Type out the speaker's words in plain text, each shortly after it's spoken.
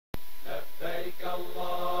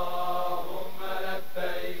اللهم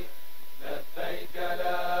لبيك لبيك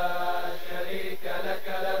لا شريك لك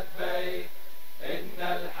لبيك إن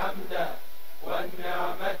الحمد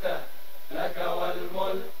والنعمة لك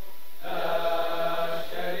والملك لا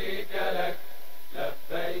شريك لك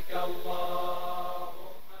لبيك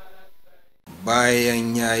اللهم لبيك.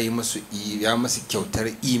 bayan ya masu kyautar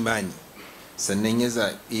imani sannan ya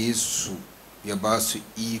zaɓe su ya ba su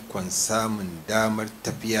ikon samun damar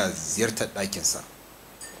tafiya ziyartar ɗakinsa.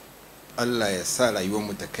 Allah ya sa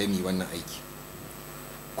rayuwarmu ta kai mi wannan aiki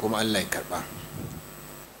kuma Allah ya karɓa.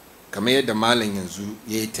 Kamar yadda malam yanzu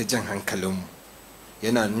ya yi ta jan hankalinmu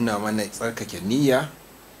yana nuna mana tsarkake niyya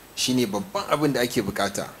shine babban abin da ake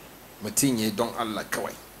bukata mutum ya yi don Allah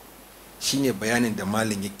kawai. Shine bayanin da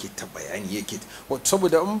malam yake ta bayani yake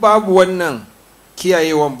saboda in babu wannan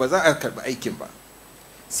kiyayewan ba za a karɓi aikin ba,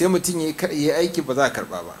 sai mutum ya yi aiki ba za a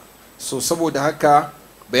karɓa ba. So saboda haka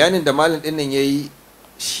bayanin da malam ɗin nan ya yi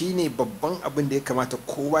shine babban abin da ya kamata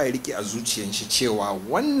kowa ya rike a zuciyar shi cewa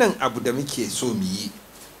wannan abu da muke so mu yi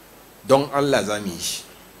don Allah za mu yi shi.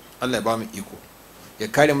 Allah ya ba mu iko ya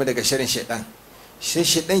kare mu daga sharin shaidan.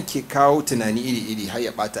 Shaidan ke kawo tunani iri-iri har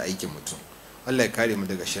ya bata aikin mutum. Allah ya kare mu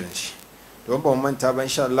daga sharin shi. Don ba mu manta ba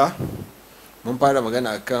insha Allah mun fara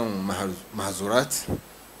magana akan mahzurat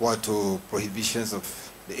wato prohibitions of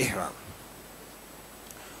the ihram.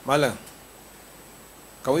 Malam,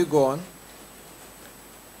 can we go on?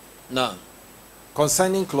 Now,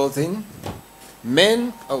 concerning clothing,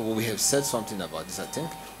 men, oh, we have said something about this, I think.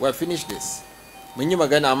 We have finished this. Mun yi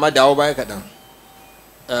magana amma dawo baya kaɗan.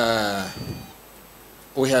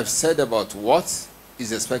 We have said about what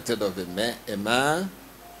is expected of a man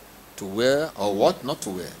to wear or what not to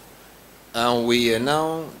wear. And we are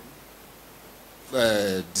now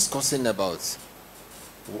discussing about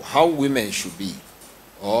how women should be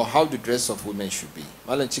or how the dress of women should be.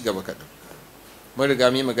 Malam ci gaba kaɗan. Mun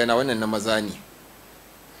riga mu yi magana wannan na maza ne.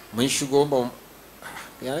 Mun shigo ba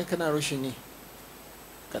yana kana rushe ne.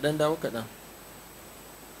 Kaɗan dawo kaɗan.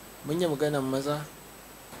 Mun yi maganan maza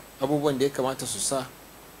abubuwan da ya kamata su sa.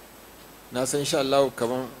 Na san insha Allah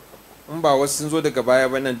kaman in ba wasu sun zo daga baya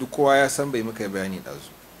ba nan duk kowa ya san bai muka bayani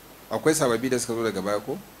ɗazu. Akwai sababi da suka zo daga baya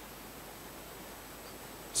ko?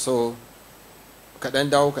 So kaɗan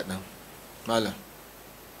dawo kaɗan malam.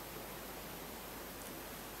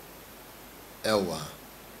 Yawa.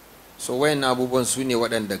 So wayan abubuwan su ne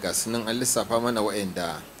waɗanda ga sunan an lissafa mana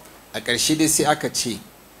wayanda a ƙarshe dai sai aka ce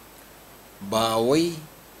ba wai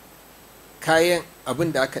kayan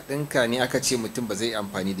abin da aka ɗinka ne aka ce mutum ba zai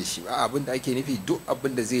amfani da shi ba, abin da ake nufi duk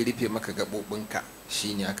abin da zai rufe maka gaɓoɓinka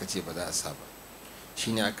shine aka ce ba za a sa ba.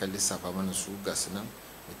 Shine aka lissafa mana su ga sunan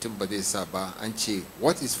mutum ba zai sa ba. An ce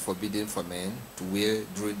what is forbidden for men to wear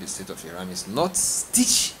during the state of ihram is not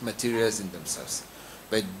stitch materials in themselves,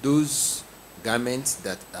 but those garments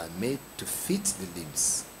that are made to fit the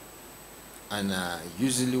limbs and are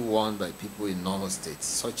usually worn by people in normal states,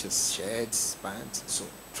 such as shirts, pants, so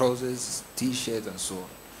trousers, t-shirts, and so on.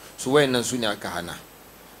 So wayannan su ne aka hana,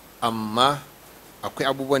 amma akwai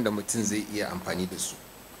abubuwan da mutum zai iya amfani da su.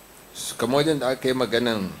 Kamar wajen da aka yi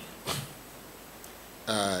maganan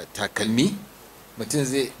takalmi, mutum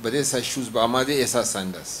ba zai sa shoes ba amma zai iya sa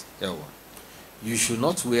sandals. Yawa. You should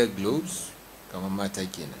not wear gloves kamar mata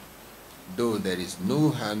kenan, though there is no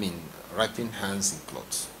harm in wrapping hands in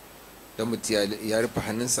cloths. Don mutum ya rufe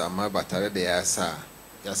hannunsa amma ba tare da ya sa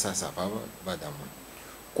safa ba damu.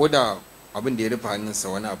 Ko da abin da ya rufe hannunsa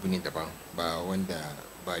wani abu ne daban ba wanda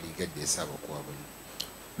ba rigar da ya sa ba kowa ba ne.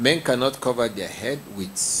 Men cannot cover their head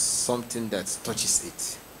with something that touches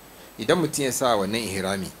it. Idan mutum ya sa wannan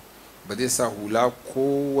ihrami ba zai sa hula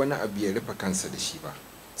ko wani abu ya rufe kansa da shi ba,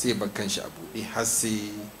 sai ban kanshi a buɗe har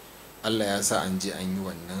sai Allah ya sa an je an yi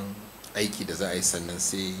wannan aiki da za a yi, sannan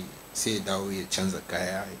sai ya dawo ya canza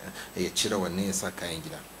kaya ya cire wannan ya sa kayan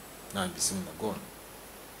gida. Na bismillah, go on.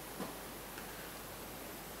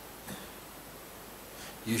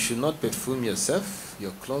 You should not perfume yourself,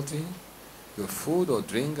 your clothing, your food or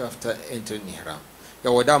drink after entering ihram.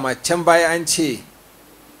 Yawa dama can baya an ce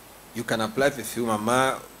you can apply perfume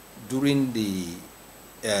amma during the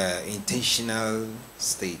intentional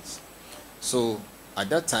stage. So at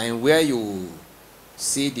that time where you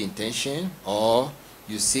say the intention or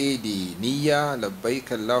you say the niyya labbaik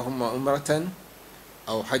Allahumma umratan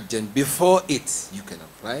or hajjan, before it you can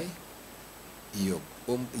apply in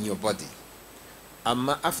your body.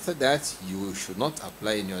 Amma after that you should not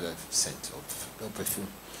apply any other scent of perfume.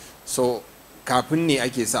 So kafin ne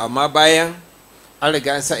ake sa, amma bayan an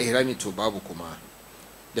riga an sa ihrami to babu kuma.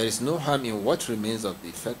 There is no harm in what remains of the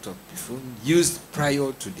effect of perfume used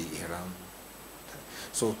prior to the ihram.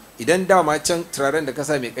 So idan dama can turaren da ka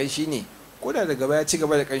sa mai kanshi ne ko da daga baya ci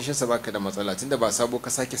gaba da kanshinsa baka da matsala tunda ba sabo ka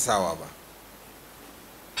sake sawa ba.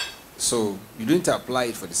 So you don't apply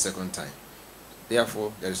it for the second time.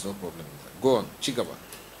 Therefore, there is no problem with that. Go on, ci gaba.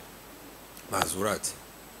 Mazurat.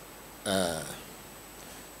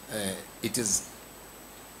 It is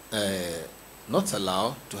not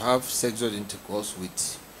allowed to have sexual intercourse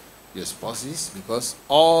with your spouses because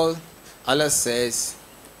all Allah says,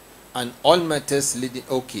 and all matters leading,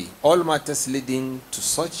 all matters leading to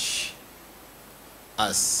such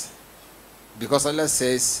as, because Allah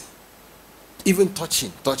says, even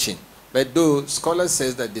touching, but though scholars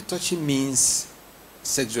says that the touching means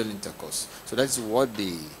sexual intercourse. So that's what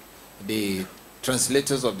the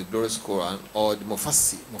translators of the glorious Quran or the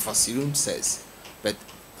Mufassirun says. But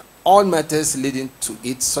all matters leading to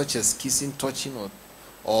it, such as kissing, touching,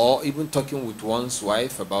 or even talking with one's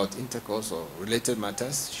wife about intercourse or related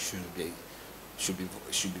matters, should be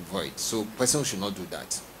void. So person should not do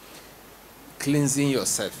that. Cleansing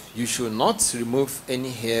yourself, you should not remove any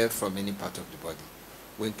hair from any part of the body.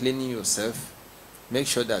 When cleaning yourself, make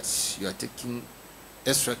sure that you are taking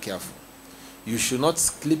extra careful. You should not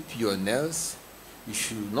clip your nails. You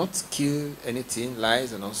should not kill anything,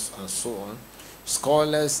 lice and so on.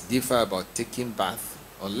 Scholars differ about taking bath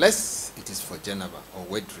unless it is for janaba or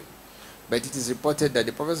wet dream. But it is reported that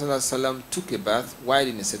the Prophet ﷺ took a bath while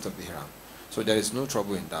in a state of ihram. So there is no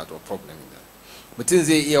trouble in that or problem in that. Mutum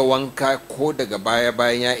zai iya wanka ko daga baya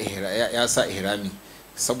bayan ya sa ihrami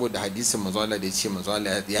saboda hadisin manzo Allah da ya ce manzo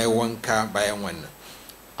Allah ya yi wanka bayan wannan.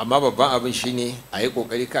 Amma babban abin shine a yi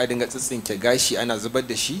kokari ka dinga tsitsinke gashi ana zubar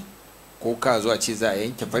da shi ko ka zuwa ce za a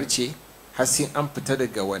yanke farce har sai an fita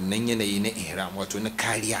daga wannan yanayi na ihram wato na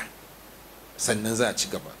kariya sannan za a ci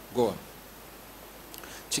gaba. Go on.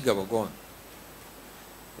 Ci gaba, go on.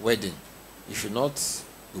 Wedding. You should not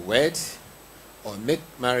wed or make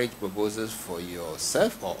marriage proposals for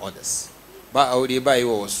yourself or others. Ba aure ba yi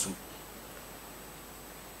wa wasu.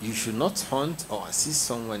 You should not hunt or assist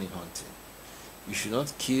someone in hunting. You should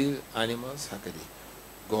not kill animals. Haka dai.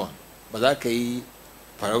 Go on. Ba za ka yi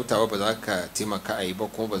farauta ba za ka taimaka a yi ba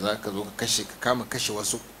kuma ba za ka zo ka kama kashe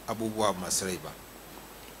wasu abubuwa masu rai ba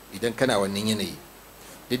idan kana wannan yanayi.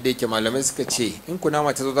 Duk da yake malamai suka ce in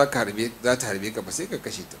kunama ta zo za ta harbe ka ba sai ka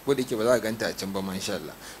kashe ta ko da yake ba za ka ganta a can ba ma insha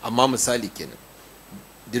Allah. Amma misali kenan,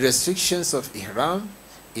 the restrictions of ihram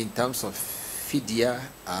in terms of fidya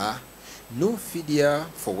are no fidya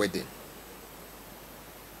for wedding.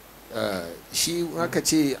 Shi haka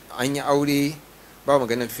ce an yi aure ba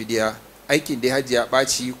maganar fidya, aikin dai hajji ya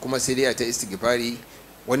ɓaci kuma sai dai a ta istighfari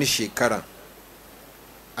wani shekara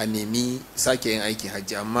a nemi sake yin aikin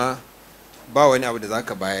hajji, amma ba wani abu da za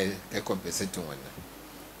ka bayar kai compensating wannan.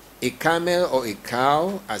 A camel or a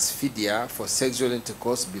cow as fidya for sexual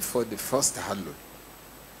intercourse before the first tahallul.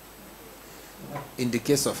 In the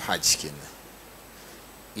case of hajj kenan,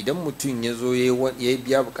 idan mutum ya zo ya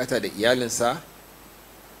biya bukata da iyalinsa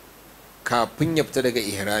kafin ya fita daga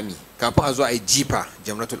ihrami, kafin a zo a yi jifa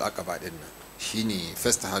jamratul aqaba din nan shine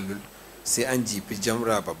first tahallul, sai an jifi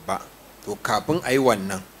jamra babba. To kafin a yi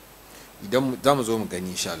wannan, idan za mu zo mu gani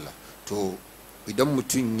insha Allah, to idan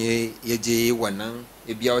mutum ya je wannan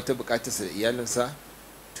ya biya wata bukatarsa da iyalinsa,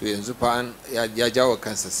 to yanzu fa ya jawo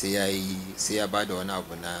kansa sai ya bada wani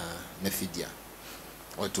abu na fidya,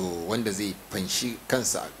 wato wanda zai fanshi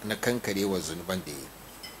kansa na kankarewa zunuban da yi.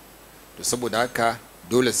 To saboda haka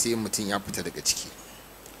dole sai mutum ya fita daga ciki,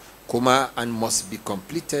 kuma and must be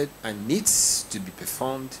completed and needs to be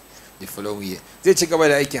performed the following year. Zai ci gaba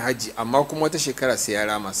da aikin haji amma kuma wata shekara sai ya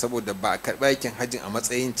rama saboda ba a karɓi aikin hajji a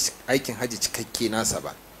matsayin aikin haji cikakke nasa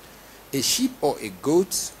ba. A sheep or a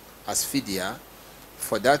goat as fidya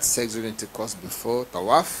for that sexual intercourse before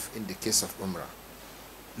tawaf in the case of umrah.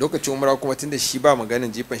 Lokacin umrah kuma tunda shi ba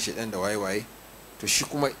maganin jifan shedan da waye to shi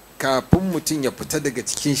kuma kafin mutum ya fita daga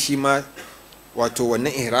cikin shi ma wato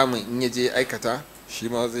wannan ihramin in ya je aikata shi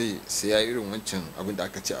ma zai sai ya irin wancan abin da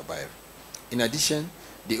aka ce a bayar. In addition,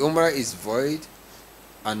 the umrah is void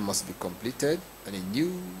and must be completed and a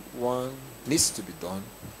new one needs to be done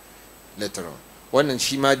later on. Wannan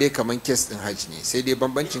shi ma dai kaman case din hajji ne, sai dai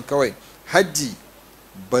bambancin kawai hajji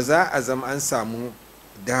ba za a zama an samu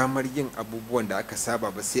damar yin abubuwan da aka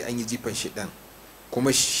saba ba sai an yi jifan shedan,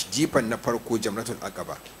 kuma jifan na farko jamratul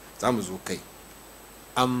aqaba za mu zo kai.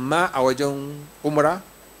 Amma a wajen umra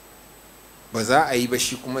ba za a yi ba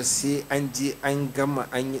shi kuma sai an je an gama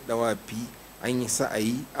an yi dawafi an yi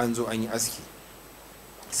sa'ayi an zo an yi aski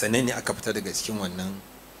sannan ne aka fita daga cikin wannan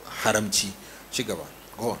haramci. Ci gaba,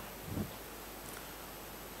 go on.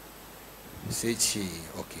 Sai ce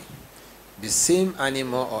okay, the same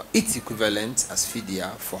animal or its equivalent as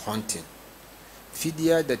fidya for hunting.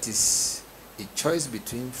 Fidya that is a choice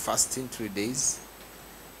between fasting 3 days,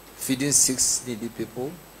 feeding 6 needy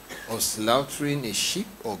people, or slaughtering a sheep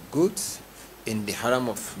or goat in the haram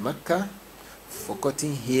of Mecca for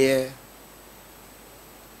cutting hair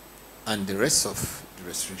and the rest of the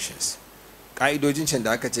restrictions. Ƙa'idojin can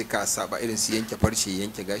da aka ce ka saba irin su yanke farce,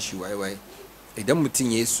 yanke gashi, waye-waye, idan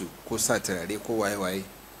mutum ya su ko sa turare ko waye-waye,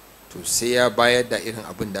 to sai ya bayar da irin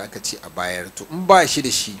abin da aka ce a bayar. To in ba shi da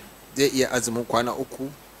shi, zai iya azumin kwana 3,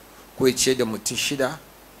 ko ya ce da mutum 6,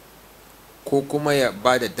 ko kuma ya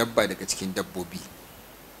ba da dabba daga cikin dabbobi.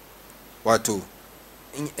 Wato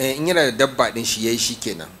in yana da dabba din shi yayi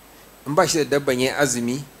shikenan, in ba shi da dabban yayi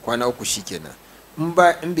azumi kwana 3 shikenan, in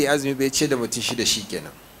bai azumi bai ce da mutum 6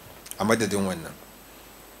 shikenan a madadin wannan.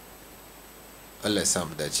 Allah ya sa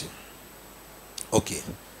mu dace. Okay,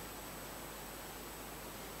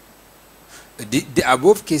 the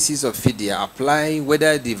above cases of fidya apply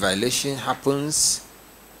whether the violation happens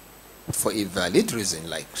for a valid reason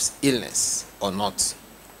like illness or not.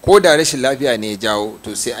 Ko da rashin lafiya ne ya jawo,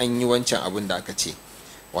 to sai an yi wancan abin da aka ce,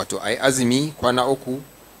 wato a yi azumi kwana 3,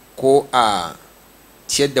 ko a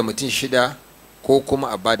ciyar da mutum 6, ko kuma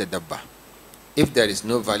a ba da dabba. If there is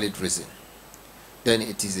no valid reason, then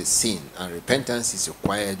it is a sin and repentance is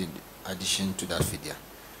required in addition to that fidya.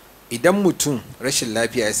 Idan mutum rashin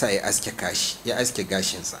lafiya ya sa ya aske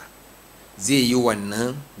gashinsa, zai yi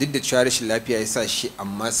wannan duk da cewa rashin lafiya ya sa shi,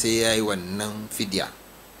 amma sai ya yi wannan fidya.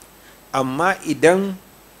 Amma idan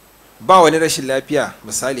ba wani rashin lafiya,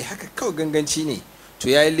 misali haka kawai ganganci ne, to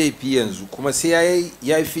ya yi laifi yanzu, kuma sai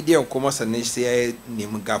ya yi fidiyan, kuma sannan sai ya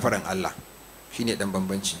nemi gafaran Allah. Shi ne ɗan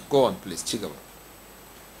bambanci. Go on please, ci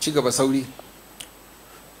gaba sauri.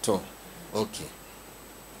 To, okay.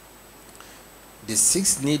 The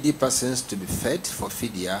 6 needy persons to be fed for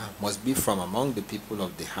fidya must be from among the people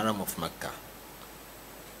of the haram of Mecca.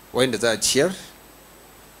 Wanda za a ciyar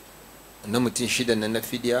na mutum 6 na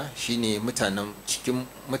fidya shine cikin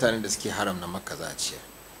mutanen da suke haram na Makka za a ciyar.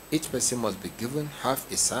 Each person must be given half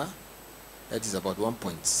a sa, that is about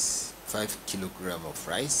 1.5 kilogram of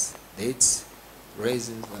rice, dates,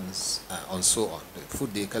 raisins, and so on. The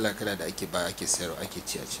food da kala-kala da ake ba ake sayarwa ake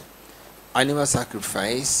ciyace. Animal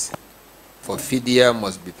sacrifice for fidya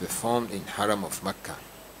must be performed in haram of Mecca.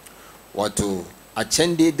 Wato a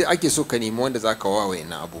can dai ake so ka nemi wanda zaka wawaye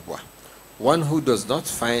na abubuwa. One who does not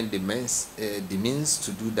find the means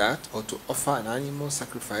to do that or to offer an animal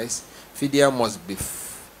sacrifice, fidya must be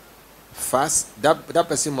fast. That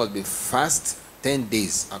person must be fast 10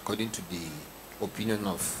 days according to the opinion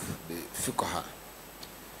of the fuqaha.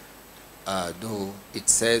 Though it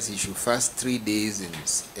says he should fast 3 days in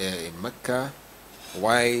Mecca,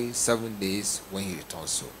 while 7 days when he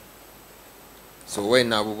returns home. So when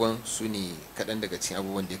abubuwan su ne kaɗan daga cikin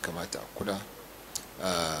abubuwan da ya kamata a kula,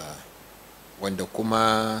 wanda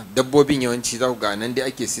kuma dabbobin yawanci za ku ga nan dai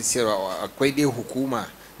ake sissiyarwa. Akwai dai hukuma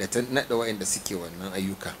da ta naɗa waɗanda suke wannan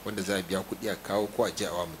ayyuka, wanda za a biya kuɗi a kawo, ko a je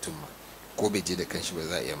a wa mutum ma, ko bai je da kanshi ba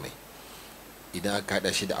za a iya mai, idan aka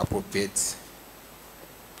haɗa shi da appropriate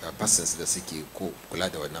persons da suke ko kula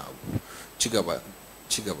da wannan abu. Ci gaba.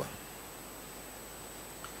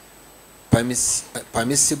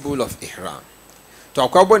 Permissible of ihram. To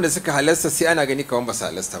akwai abubuwan da suka halasta sai ana gani kaman ba su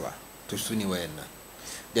halasta ba, to su ne wayannan.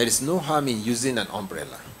 There is no harm in using an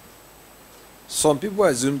umbrella. Some people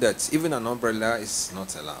assume that even an umbrella is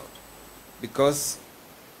not allowed because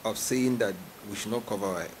of saying that we should not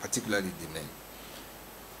cover, particularly the men.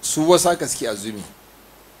 Su wasu haka suke azumi.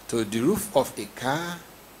 So the roof of a car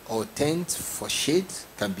or tent for shade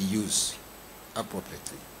can be used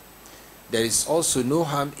appropriately. There is also no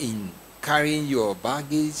harm in carrying your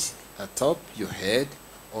baggage atop your head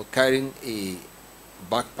or carrying a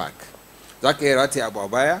backpack. Za ka yi rataye abu a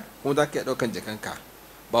baya, kuma za ka yi ɗaukan jakanka,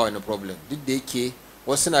 ba wani problem. Duk da yake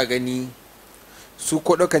wasu na gani su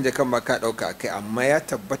ko ɗaukan jakan ma ka ɗauka a kai, amma ya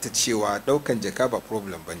tabbata cewa ɗaukan jaka ba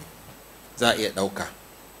problem ba ne, za a iya ɗauka.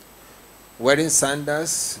 Wearing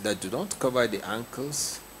sandals that do not cover the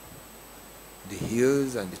ankles, the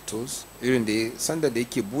heels and the toes, irin da sandal da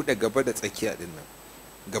yake buɗe gaba da tsakiya din nan,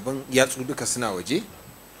 gaban yatsu duka suna waje,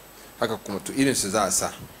 haka kuma to irin su za a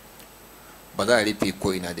sa, ba za a rufe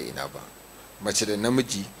ko ina da ina ba. Mace da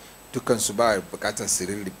namiji dukansu ba bukatar su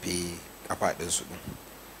rurrufe kafa ɗinsu ɗin,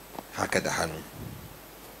 haka da hannu,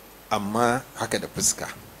 amma haka da fuska.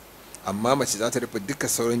 Amma mace za ta rufe duka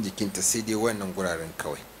sauran jikinta sai dai wannan guraren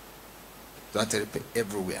kawai, za ta rufe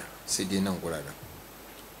everywhere sai dai nan guraren.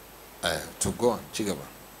 To go on, ci gaba.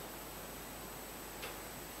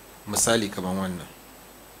 Misali kamar wannan,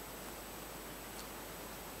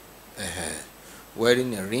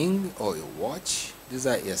 wearing a ring or a watch, this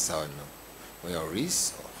are iya sa wannan, or your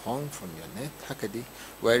wrist or hung from your neck, haka dai,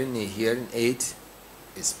 wearing a hearing aid,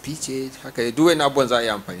 a speech aid, haka dai, duk wani abubuwan za a yi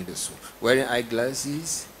amfani da su. Wearing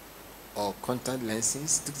eyeglasses or contact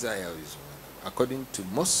lenses, duk za a yi su. According to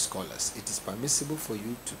most scholars, it is permissible for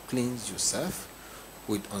you to cleanse yourself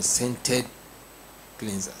with unscented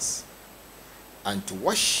cleansers and to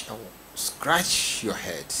wash and scratch your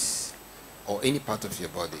head or any part of your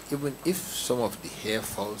body, even if some of the hair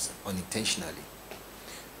falls unintentionally.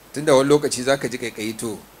 Tunda wani lokaci zaka ji kaikayi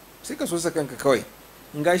to sai ka so sa kanka kawai,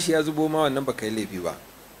 in gashi ya zubo ma wannan baka yi laifi ba.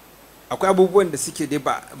 Akwai abubuwan da suke dai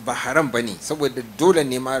ba haram bane, saboda dole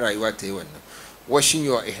ne ma rayuwa ta yi wannan. Washing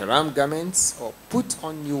your ihram garments or put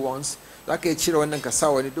on new ones, zaka yi cire wannan ka sa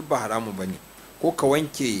wani, duk ba haramu bane. Ko ka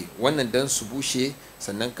wanke wannan dan su bushe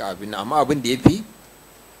sannan ka abin, amma abin da yafi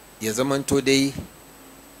ya zamanto dai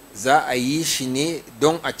za a yi shi ne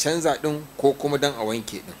don a canza din ko kuma don a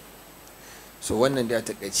wanke din. So wannan da ya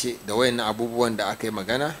takaice da wayannan abubuwan da aka yi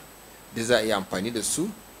magana da za a yi amfani da su.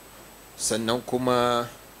 Sannan kuma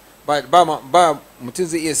ba mutum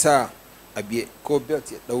zai iya sa abiye ko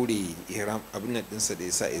belt ya daure ihram abin nan dinsa da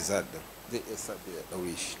ya sa izar din, zai iya sa ya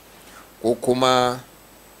daure shi, ko kuma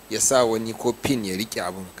ya sa wani ko pin ya rike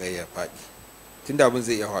abin kai ya faɗi, tunda abin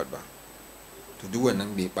zai iya faɗuwa. To duk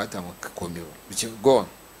wannan bai bata maka komai ba. Which go on,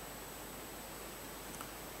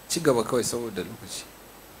 ci gaba kawai saboda lokaci.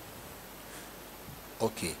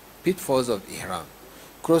 Okay, pitfalls of ihram.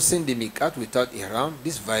 Crossing the miqat without ihram,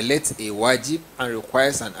 this violates a wajib and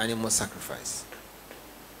requires an animal sacrifice.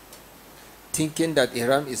 Thinking that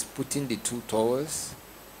ihram is putting the two towels,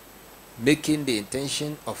 making the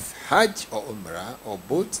intention of hajj or umrah or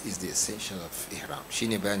both is the essential of ihram.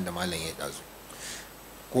 Shine bayan da malam ya dazu.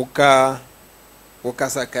 Ko ka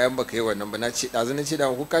sa kayan baka yi wannan ba, na ce dazu na ce da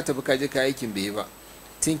ko ka tafi ka je ka aikin bai ba.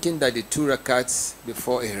 Thinking that the 2 rakats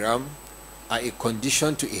before ihram are a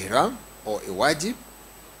condition to ihram or a wajib,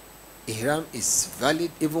 ihram is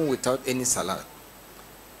valid even without any salat.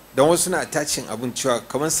 Don wasu na attaching abun cewa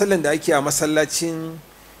kamar sallan da ake a masallacin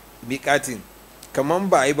miƙatin, kamar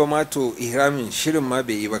ba a yi ba ma to ihramin shirin ma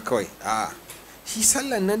bai yi ba kawai. A'a, shi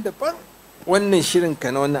sallan nan daban, wannan shirin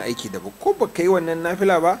ka na wannan aiki daban. Ko ba ka yi wannan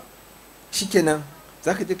nafila ba, shikenan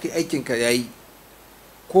za ka je ka yi aikin ka yayi.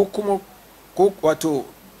 Ko kuma ko wato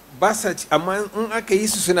ba sa ci, amma in aka yi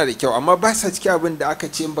su suna da kyau, amma ba sa ciki abin da aka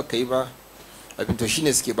ce in baka yi ba abin. To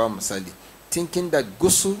shine suke ba misali, thinking that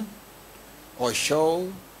ghusl or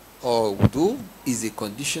shawl or wudu is a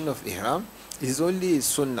condition of ihram, it is only a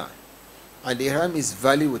sunnah and ihram is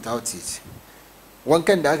valid without it.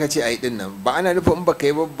 Wankan da aka ce a yi din nan ba ana nufin in baka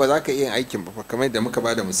yi ba za ka iya aikin ba, kamar da muka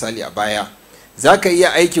ba da misali a baya, za ka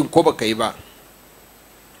iya aikin ko baka yi ba.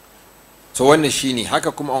 So wannan shine.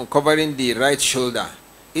 Haka kuma uncovering the right shoulder,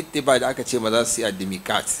 ittiba da aka ce ma za su yi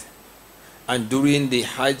at and during the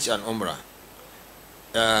hajj and umrah,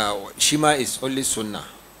 shima is only sunnah,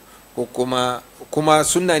 ko kuma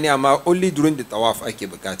sunna ne amma only during the tawaf ake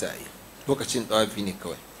bukata a yi, lokacin tawafi ne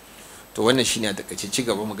kawai. To wannan shine a takaice. Ci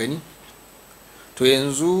gaba mu gani. To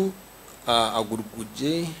yanzu a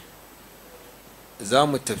gurguje za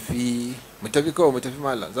mu tafi kawai, mu tafi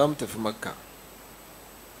mala, za mu tafi makka.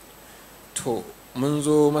 To mun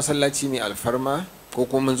zo masallaci mai alfarma, ko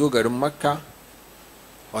kuma mun zo garin makka,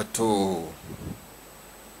 wato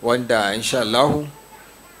wanda insha Allah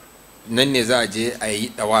nan ne za a je a yi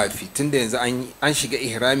dawafi, tunda yanzu an shiga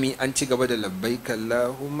ihrami, an ci gaba da labbaik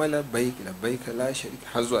Allahumma labbaik labbaik la sharika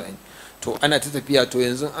har zuwa yan. To ana ta tafiya. To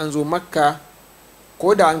yanzu an zo makka,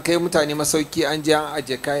 ko da an kai mutane masauki, an je an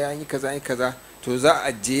aje kaya, an yi kaza an yi kaza, to za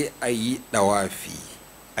a je a yi dawafi,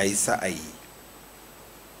 a yi sa'ayi.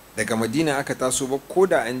 Daga madina aka taso ba, ko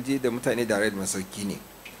da an je da mutane da rai masauki ne,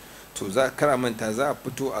 to za kara manta za a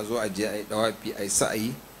fito a zo a je a yi dawafi, a yi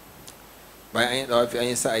sa'ayi. Bayan an yi dawafi an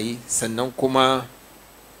yi sa'ayi, sannan kuma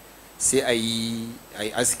sai a yi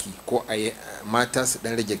aski, ko a yi mata su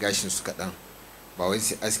dan rage gashin su kaɗan, ba wai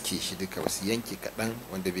su aske shi duka ba, su yanke kaɗan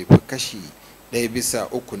wanda bai fi kashi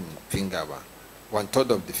 1/3 finger ba,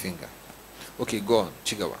 1/3 of the finger. Okay, go on,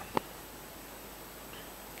 ci gaba.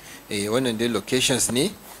 Wannan dai locations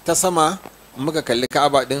ne. Ta sama muka kalli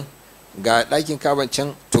Ka'aba din, ga ɗakin Ka'aba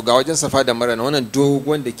can, to ga wajen Safa da Marwa, wannan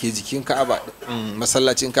dogon da ke jikin Ka'aba,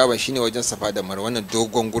 masallacin Ka'aba shine wajen Safa da Marwa, wannan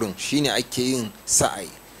dogon gurin shine ake yin sa'i.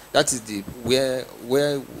 That is the where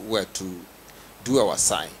we are to do our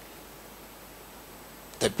sa'i.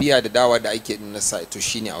 Tafiya da dawa da ake din na sa'i, to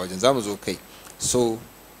shine a wajen zamu zo kai. So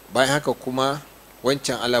bayan haka kuma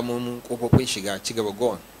wancan alamomin kofofin shiga. Ci gaba, go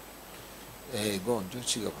on. Go on,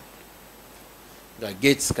 ci gaba. Da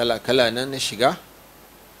gates kala-kala nan na shiga.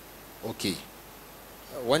 Okay,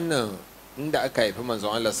 wannan inda aka haifi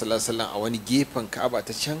manzon Allah sallallahu alaihi wasallam a wani gefen Ka'aba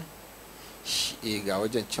ta can, ga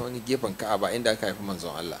wajen can wani gefen Ka'aba inda aka haifi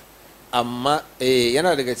manzon Allah, amma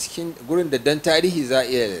yana daga cikin gurin da dan tarihi za a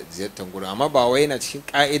iya ziyartar gurin, amma ba wai yana cikin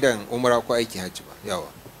ka'idan umra ko aiki hajji ba. Yawa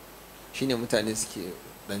shine mutane suke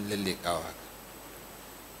dan lallekawa haka.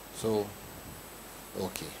 So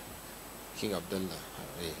okay, King Abdullahi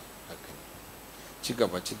haka ci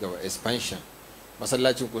gaba expansion.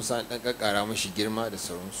 Masallacin kun san dan kakkara mashi girma da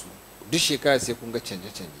sauransu, duk shekara sai kun ga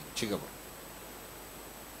canje-canje. Ci gaba.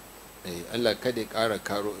 Allah kada ya ƙara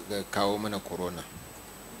kawo mana corona,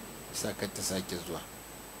 sakar ta sake zuwa.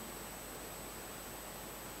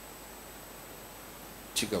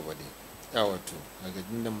 Ci gaba dai. Ya wato daga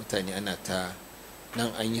dinnan mutane ana ta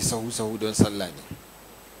nan an yi sahu don sallah ne.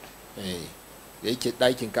 Da yake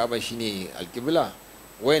ɗakin Ka'aba shine alƙibla,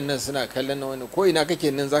 wayannan suna kallon na wani, ko ina kake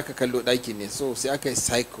nan zaka kallo ɗaki ne, so sai aka yi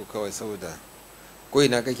cycle kawai, saboda ko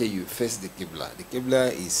ina kake you face the qibla. The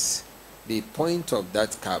qibla is the point of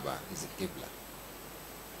that Kaaba is the qibla.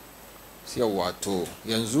 Sai wato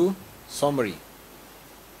yanzu summary.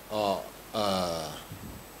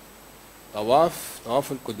 Tawaf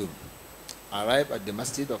al-Qudum. Arrive at the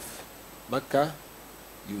Masjid of Mecca,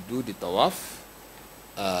 you do the tawaf.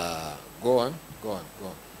 Go on.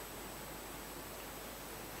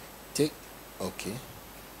 Okay.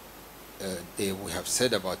 We have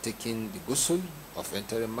said about taking the ghusl of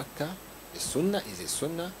entering Mecca. The sunnah is a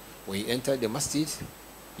sunnah. When you enter the masjid,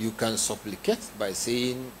 you can supplicate by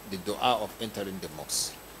saying the dua of entering the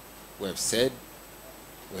mosque. We have said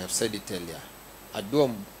it earlier.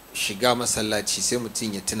 Addu'an shiga masallaci sai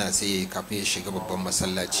mutum ya tuna sai yayi kafin ya shiga babban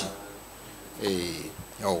masallaci.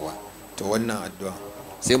 Yawa to wannan addu'a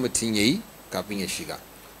sai mutum yayi kafin ya shiga.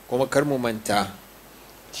 Kuma kar mu manta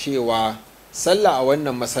cewa sallah a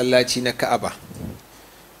wannan masallaci na Ka'aba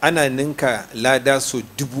ana ninka lada so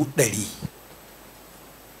 100,000.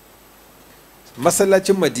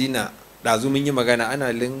 Masallacin Madina ɗazu mun yi magana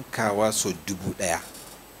ana linkawa so 1,000.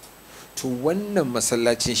 To wannan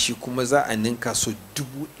masallacin shi kuma za a ninka so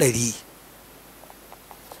 100,000.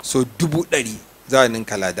 So 100,000 za a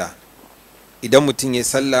ninka lada. Idan mutum ya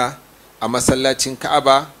sallah a masallacin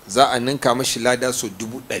Ka'aba za a ninka mashi lada so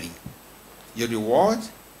 100,000. Your reward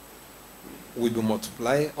will be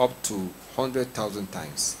multiplied up to 100,000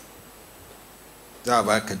 times. Za a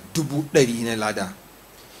baka 100,000 na lada.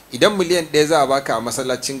 Idan miliyan 1 za a baka a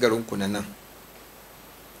masallacin garin ku nan,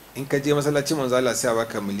 in ka je masallacin manzo Allah sai a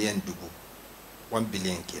baka miliyan 1,000, 1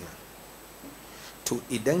 billion kenan. To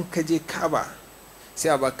idan ka je Kaaba sai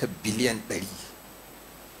a baka biliyan 100,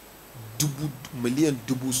 miliyan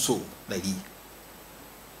 1,000 so 100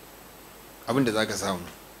 abinda za ka samu.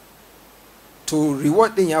 To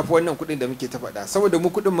reward din ya fi wannan kudin da muke ta faɗa, saboda mu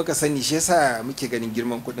kudin muka sani shi yasa muke ganin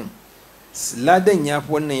girman kudin. Ladan ya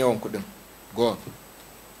fi wannan yawan kudin. Go on.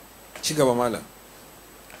 Ci gaba malam.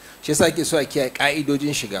 Shi yasa ake so a kiyaye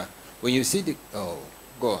ka'idojin shiga. When you see the go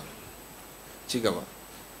on. Ci gaba.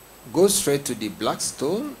 Go straight to the black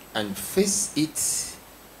stone and face it.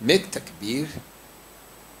 Make takbir.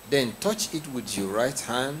 Then touch it with your right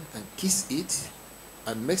hand and kiss it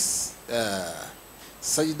and make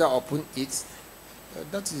sajda upon it.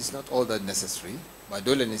 That is not all that necessary. Ba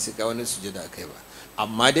dole ne sai ka wani sujada kai ba.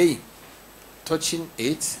 Amma dai touching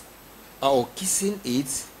it or kissing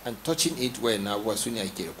it and touching it when wasu ne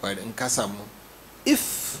ake required in ka samu,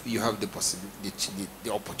 if you have the possibility,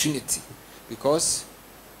 the opportunity, because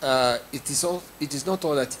it is not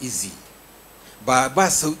all that easy. Ba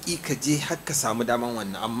sauki ka je har ka samu daman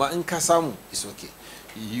wannan, amma in ka samu it's okay.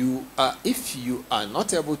 If you are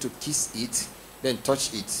not able to kiss it, then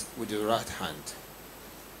touch it with your right hand.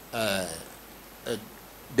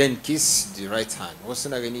 Then kiss the right hand. What's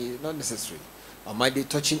not necessary. Am they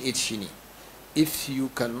touching it shini? If you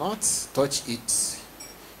cannot touch it,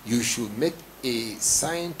 you should make a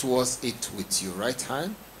sign towards it with your right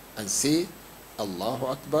hand and say Allahu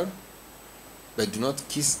Akbar, but do not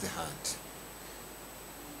kiss the hand.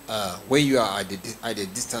 When you are at a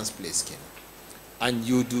distance place, and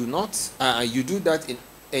you do not, you do that in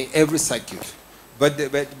every circuit.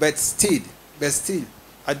 But still,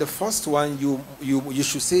 at the first one, you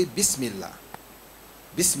should say Bismillah.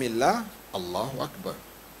 Bismillah, Allahu Akbar.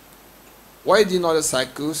 Why do in other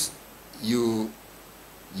cycles you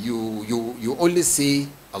only say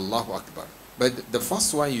Allahu Akbar? But the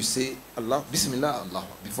first one you say Bismillah, Allah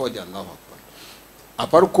before the Allahu Akbar. A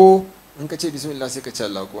farko in ka ce Bismillah sai ka ce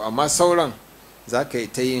Allahu Akbar, amma sauran za ka yi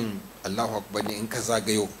ta yin Allahu Akbar ne in ka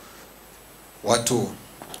zagayo. Wato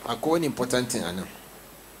akwai wani important thing anan.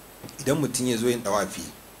 Idan mutum ya zo yin dawafi,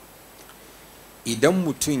 idan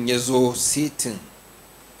mutum ya zo setin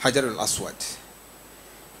Hajar al-Aswad,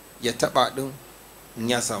 ya taba din in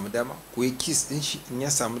ya samu dama, ko ya kiss din shi in ya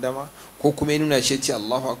samu dama, ko kuma ya nuna shi ce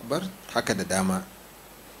Allahu akbar haka da dama.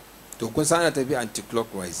 To kun san ana tafiya anti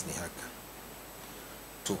clockwise ne haka.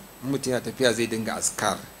 To mutum yana tafiya zai dinga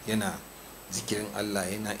askar, yana zikirin Allah,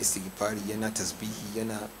 yana istighfari, yana tasbihi,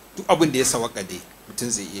 yana duk abin da ya sawaka dai mutum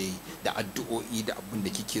zai iya yi, da addu'o'i da abin da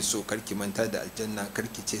kike so. Karki manta da aljanna,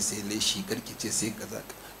 karki ce sai leshi, karki ce sai kaza,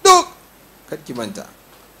 duk karki manta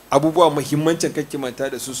abubuwa muhimmancin, karki manta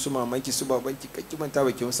da su mamaki su babanki, karki manta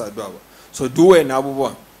baki musu addu'a ba. So duk wayannan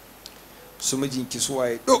abubuwan, su mijinki su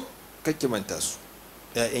waye duk karki manta su,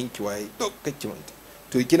 ƴaƴanki waye duk karki manta.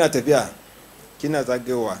 To kina tafiya kina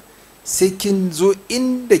zagayowa, sai kin zo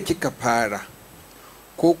inda kika fara,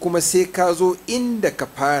 ko kuma sai ka zo inda ka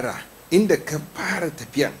fara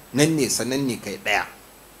tafiyan nan ne sanan ne kai daya.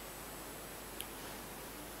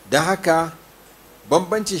 Don haka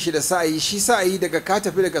bambancin shi da sa'ayi, shi sa'ayi daga ka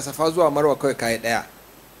tafi daga safa zuwa marwa kawai kai daya,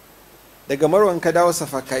 daga marwan ka dawo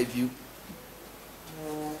safa kai biyu,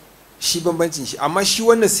 shi bambancin shi. Amma shi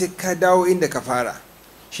wannan sai ka dawo inda ka fara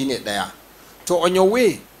shine daya. To on your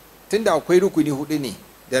way, tunda akwai rukuni hudu ne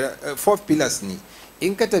da 4 pillars ne,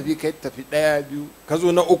 in ka tafi daya biyu ka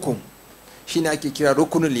zo na uku shine ake kira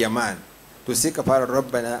rukunul yaman. To sai ka fara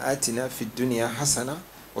rabbana atina fid dunya hasana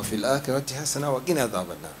wa fil akhirati hasana wa qina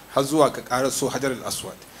adhaban nar, har zuwa ka karaso hajar al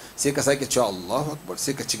aswad, sai ka sake cewa Allahu akbar,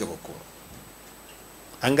 sai ka ci gaba. Ko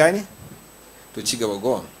an gane? To ci gaba,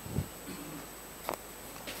 go on.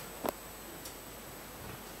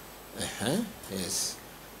 Yes,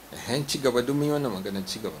 ci gaba, duk mun yi wannan maganar,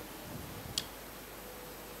 ci gaba.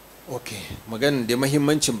 Ok, maganar da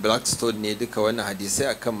mahimmancin Blackstone ne duka wannan hadisai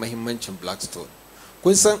akan mahimmancin Blackstone.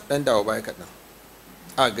 Kun san dan dawo baya kaɗan,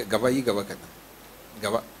 gaba yi gaba kaɗan,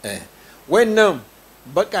 gaba wannan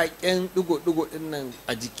baƙaƙen ɗigo-ɗigo ɗin nan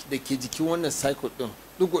da ke jikin wannan cycle ɗin,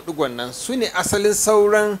 ɗigo-ɗigon nan su ne asalin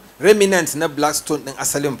sauran remnant na Blackstone ɗin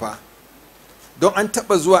asalin fa, don an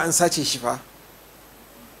taɓa zuwa an sace shi fa.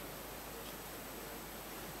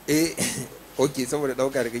 Ok, saboda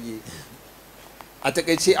ɗauka da kake. A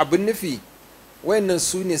takaice abin nufi, wayannan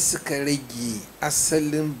su ne suka rage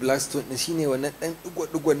asalin Blackstone ɗin, shine wannan ɗan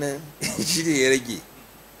ɗigo-ɗigo nan shi ne ya rage,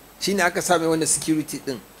 shi ne aka same wannan security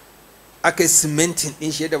ɗin, aka yi cementing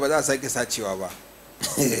ɗin shi yadda ba za a sake sacewa ba.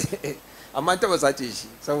 Amma taɓa sace shi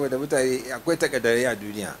saboda mutane akwai takardare a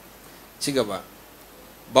duniya. Ci gaba,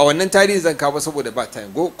 ba wannan tarihi zan kawo saboda ba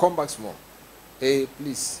time. Go, come back small.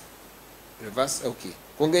 Please reverse. Okay,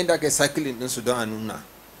 kun ga inda aka yi cycling ɗinsu don a nuna.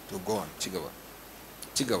 To go on, ci gaba.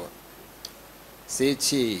 Ci gaba, sai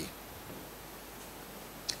ce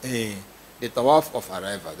the tawaf of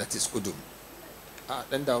arrival, that is Qudum.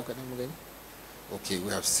 Dan dawo kaɗan mu gani. Okay, we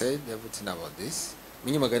have said everything about this.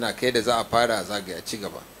 Mun yi magana kai da za a fara a zagaya. Ci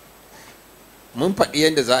gaba, mun faɗi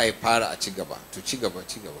yadda za a yi fara a ci gaba. To ci gaba.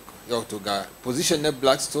 Yau to ga position na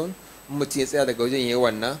Blackstone, mutum ya tsaya daga wajen yayi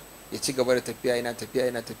wannan, ya ci gaba da tafiya, yana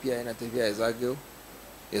tafiya ya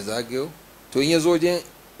zagayo. To in ya zo wajen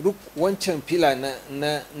wancan fila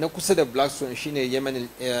na kusa da Blackstone shine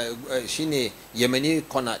yamani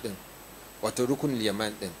corner din, wato rukunul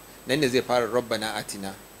yaman din, nan ne zai fara rabbana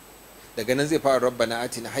atina, daga nan zai fara rabbana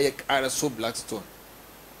atina har ya ƙara so Blackstone.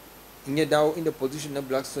 In ya dawo inda position na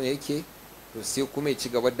Blackstone yake, to sai kuma ya ci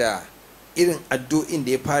gaba da irin addu'o'in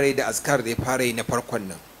da ya fara yi da azkar da ya fara yi na farkon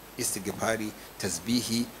nan, istighfari,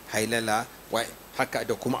 tasbihi, hailala, haka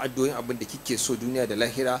da kuma addu'o'in abin da kike so duniya da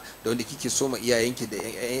lahira, da wanda kike so ma iyayenki da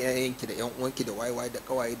ƴaƴanki da ƴan uwanki da wayewaye da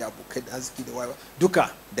kawaye da abokai da arziki da wayewa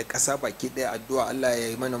duka, da ƙasa baki ɗaya addu'a Allah ya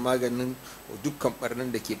yi mana maganin dukkan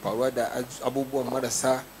barnan da ke faruwa da abubuwan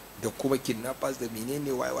marasa, da kuma kidnappers da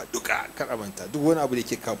menene wayewa duka, kar a manta duk wani abu da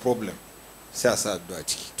ke ka problem sai a sa addu'a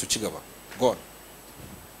ciki. To ci gaba, go on.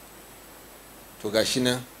 To gashi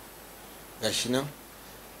nan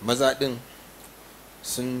maza din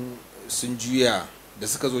sun juya da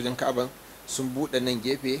suka zo wajen Ka'aban, sun buɗe nan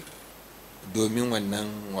gefe domin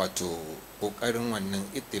wannan wato ƙoƙarin wannan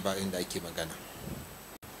ittiba'in da ake magana.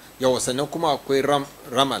 Yawa, sannan kuma akwai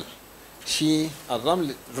ramal, shi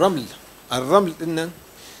raml din nan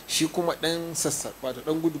shi kuma ɗan sassarfa da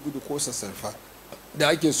ɗan gudu-gudu ko sassarfa da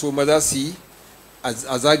ake so maza su yi a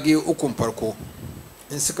zagaye ukun farko.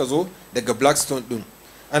 In suka zo daga Blackstone din,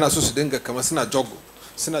 ana so su dinga kamar suna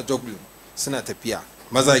juggling, suna tafiya,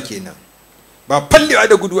 maza kenan. Ba fallewa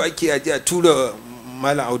da gudu ake aje a tura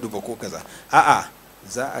malam Audu ba ko kaza, a'a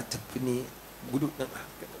za a tafi ne gudu din,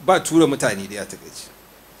 ba tura mutane da ya takaice.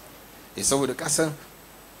 Saboda kasan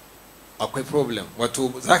akwai problem,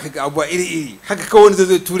 wato za ka ga abuwa iri-iri haka kawai wani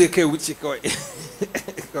zai ture kai wuce kawai.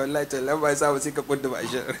 Wallahi tallan ba sa ba sai ka kunda ba a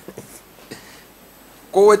shar.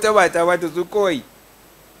 Ko wata mata ba ta zo kawai,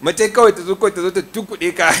 mace kawai ta zo ta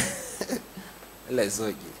tukuɗe ka. Allah ya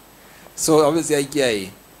sauke. So abin sai ya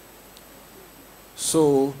kiyaye.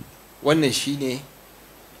 So wannan shine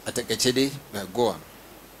a takaice dai go on.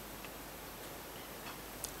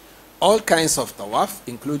 All kinds of tawaf,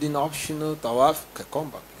 including optional tawaf, come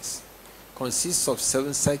back please, consists of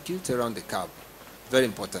 7 circuits around the Kaaba. Very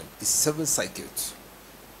important. It's 7 circuits.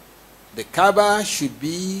 The Kaaba should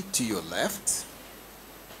be to your left,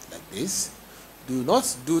 like this. Do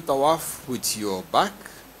not do tawaf with your back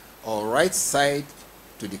or right side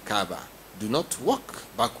to the Kaaba. Do not walk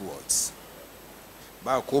backwards.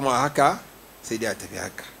 Ba koma haka sai dai a tafi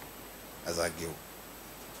haka a zagayo.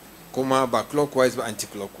 Kuma ba clockwise ba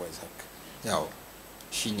anti-clockwise haka. Yawo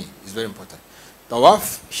shine is very important.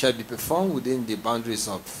 Tawaf shall be performed within the boundaries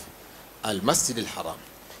of al-Masjid al-Haram.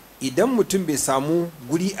 Idan mutum bai samu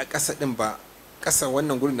guri a ƙasa din ba, ƙasa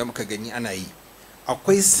wannan gurin da muka gani ana yi,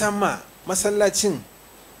 akwai sama masallacin,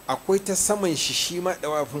 akwai ta saman shi ma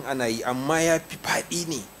tawafin ana yi, amma ya fi faɗi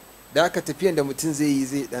ne. Da aka tafiyan da mutum zai yi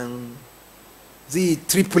zai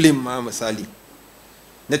tripling ma misali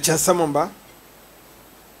na can saman ba,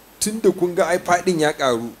 tun da kun ga ai faɗin ya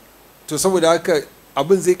ƙaru, to saboda haka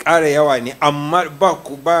abin zai ƙara yawa ne, amma ba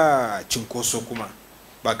cinkoso kuma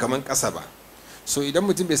ba kaman ƙasa ba. So idan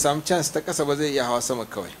mutum bai samu chance ta ƙasa ba zai iya hawa sama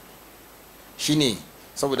kawai. Shine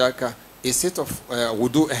saboda haka a set of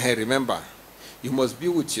wudu, remember you must be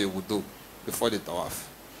with your wudu before the tawaf.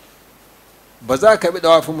 Ba za ka bi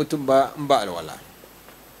tawafin mutum ba in ba alwala.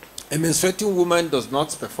 A menstruating woman does not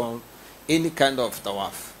perform any kind of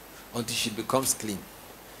tawaf until she becomes clean.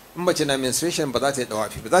 In mace na menstruation ba za ta yi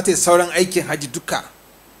tawafi ba, za ta yi sauran aikin haji duka,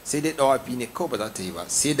 sai dai tawafi ne kawai ba za ta yi ba,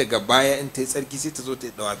 sai daga baya in ta yi tsarki sai ta zo ta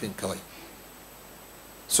yi tawafin kawai.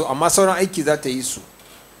 So amma sauran aiki za ta yi su,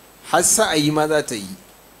 har sa'ayi ma za ta yi,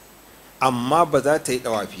 amma ba za ta yi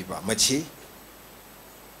tawafi ba. Mace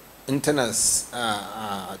in tana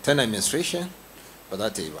menstruation ba za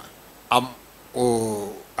ta yi ba,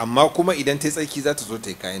 amma kuma idan ta yi tsarki za ta zo ta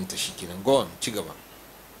yi kayan ta shi kenan. Go on, ci gaba.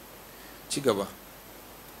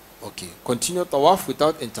 Okay, continue tawaf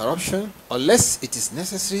without interruption unless it is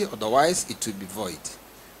necessary, otherwise it will be void.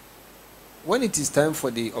 When it is time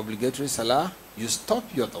for the obligatory salah, you stop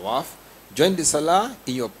your tawaf, join the salah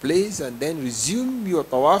in your place, and then resume your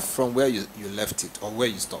tawaf from where you left it or where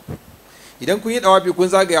you stop. Idan kun yi tawafi kun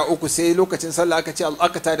zagaya uku sai lokacin sallah aka ce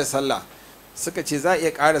aka tada sallah, suka ce za a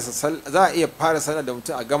iya fara sallah da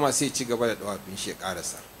mutum a gama sai ci gaba da tawafin shi ya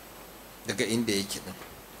karasa daga inda yake din.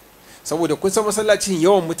 Saboda kun san masallacin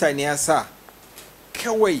yawan mutane ya sa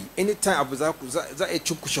kawai anytime abu za a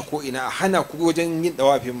cinkushe ko ina, a hana ku wajen yin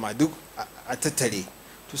tawafin ma duk a tattare,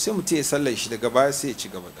 to sai mutum ya sallar shi daga baya sai ya ci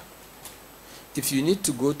gaba da. If you need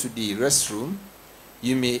to go to the restroom,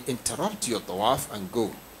 you may interrupt your tawaf and go,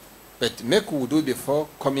 but make wudu before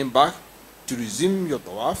coming back to resume your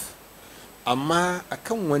tawaf. Amma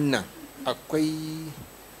akan wannan akwai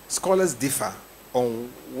scholars differ on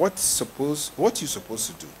what you're supposed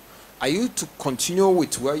to do. Are you to continue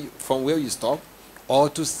with from where you stop, or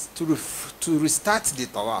to restart the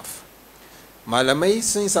tawaf? Malamai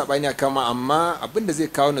sun yi sabani akan ma, amma abin da zai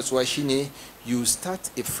kawo natsuwa shine you start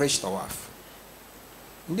a fresh tawaf.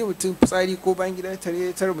 Inda mutum fitsari ko bayan gida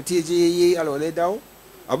tare mutum ya je yayi alwala dawo,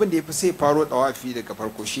 abin da yafi sai faro tawafi daga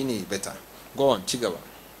farko shine better. Go on, ci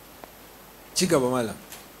gaba malam.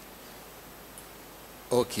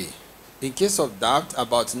 Okay, in case of doubt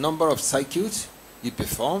about number of circuits you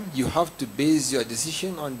perform, you have to base your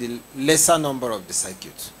decision on the lesser number of the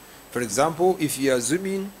circuits. For example, if you are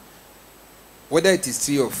assuming whether it is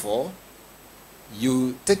 3 or 4,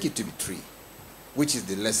 you take it to be 3, which is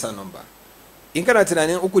the lesser number. In kana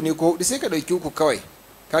tunanin uku ne ko hudu sai ka dauki uku kawai,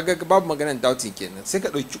 kaga babu maganar doubting kenan, sai ka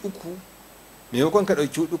dauki uku maimakon ka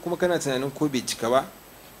dauki hudu kuma kana tunanin ko bai cika ba.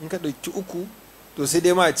 In ka dauki uku to sai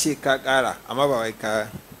dai ma ce ka kara, amma ba wai ka,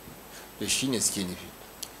 to shine suke nufi.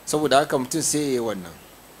 Saboda haka mutum sai yayi wannan,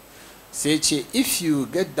 sai ce if you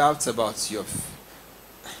get doubts about your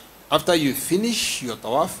after you finish your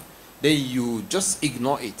tawaf, then you just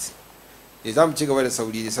ignore it. Za mu ci gaba da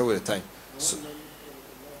sauri da saboda time.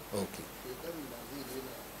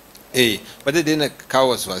 Okay. Ba da daina kawo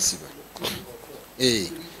wasu wasi ba.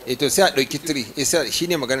 To sai a ɗauki 3. Sai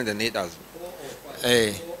shine magana da na yi ɗazu.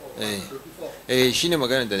 Shine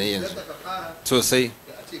magana da na yi yanzu. Sosai.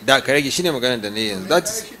 Da ka rage shine magana da na yi yanzu.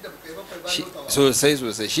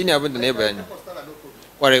 Sosai. Shine abin da na yi bayani.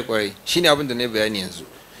 Kwarai. Shine abin da na yi bayani yanzu.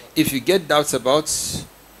 If you get doubts about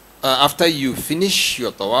after you finish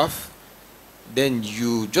your tawaf, then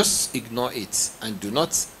you just ignore it and do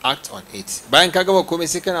not act on it. Bayan ka gama komai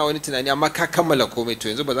sai kana wani tunani, amma ka kammala komai, to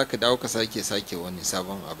yanzu ba za ka dawo ka sake wani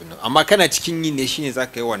sabon abin nan, amma kana cikin yin ne shine za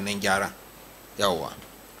ka yi wannan gyara. Yawwa.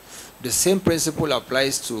 the same principle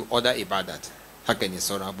applies to other ibadat. Haka ne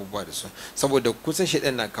sauran abubuwa da su, saboda kusan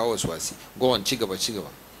shaidan na kawo su wasi. Go on, ci gaba.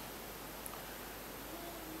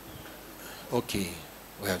 Okay,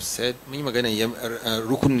 we have said mun yi magana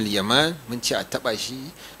rukunul yaman, mun ce a taba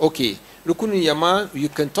shi. Okay, rukunul yaman, you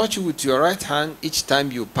can touch it with your right hand each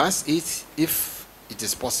time you pass it, if it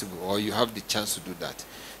is possible, or you have the chance to do that.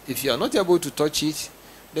 If you are not able to touch it,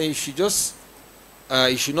 then you should just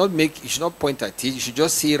you should not point at it. You should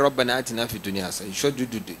just say Rabbana atina fid dunya hasana. You should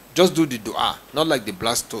just do the dua, not like the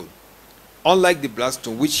blast stone. Unlike the blast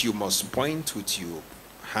stone, which you must point with your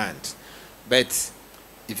hand. But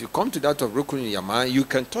if you come to that of Rukun Yaman, you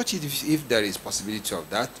can touch it if there is possibility of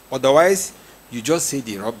that. Otherwise, you just say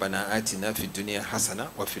the Rabbana atina fid dunya hasana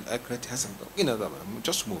wa fil akhirati hasana.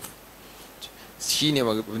 Just move. Shine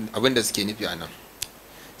abin da suke nufi anan.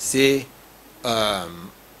 Say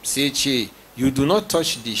ce, you do not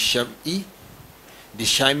touch the shami, or the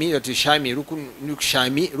shami,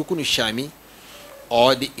 rukun shami,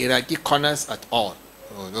 or the Iraqi corners at all.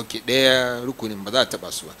 Okay, there rukunin ba za ta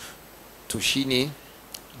taba su ba. To shine,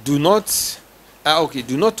 do not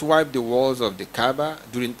wipe the walls of the Kaaba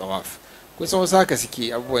during tawaf. Kun san wasu haka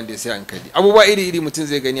suke abubuwan da sai hankali. Abubuwa iri mutum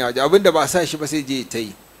zai gani a waje, abinda ba sa shi ba sai je ta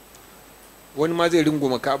yi. Wani ma zai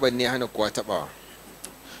runguma Kaaba ne hana kowa tabawa.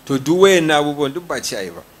 To duk wayannan abubuwan duk ba ci ayi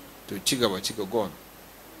ba. To ci gaba go on.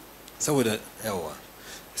 Saboda yawa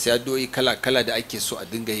sai addu'o'i kala da ake so a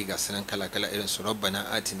dinga yi ga sanan kala irin su Rabbana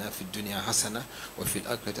atina fid dunya hasana wa fil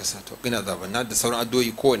akhirati hasana wa qina adhaban nar, da sauran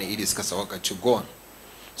addu'o'i kowane iri suka sawaka. Ci go on.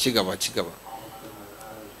 Ci gaba.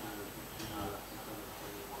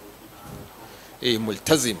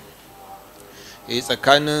 Multazim,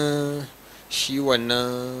 tsakanin shi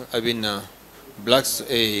wannan abin nan blacks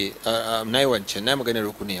na wancan na maganar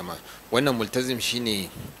rukuni yamma. Wannan multazim shine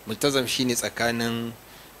tsakanin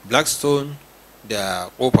Blackstone da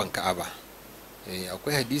kofan Ka'aba.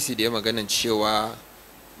 Akwai hadisi da ya maganan cewa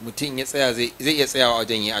mutum ya tsaya zai iya tsayawa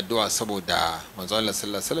wajen yin addu'a, saboda manzo Allah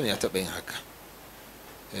sallallahu alaihi wasallam ya taba yin haka.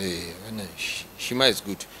 Wannan shi ma is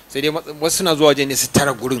good. Sai dai wasu na zuwa wajen ne su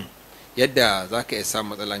tara gurin, yadda zaka iya samu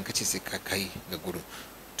matsala in kace sai ka kai ga gurin.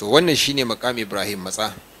 To wannan shine maqam Ibrahim.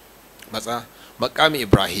 Maqam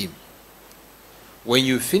Ibrahim. When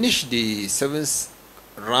you finish the 7th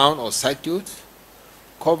round or circuit,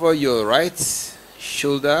 cover your right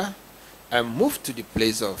shoulder and move to the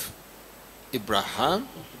place of Ibrahim,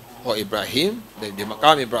 the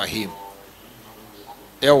Maqam Ibrahim.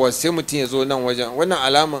 Yawa sai mutum ya zo nan wajen, wannan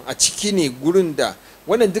alaman a ciki ne gurin da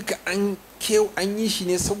wannan duka an yi shi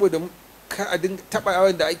ne saboda kar a dinga taba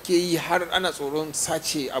yawan da ake yi har ana tsoron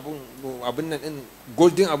sace abin nan din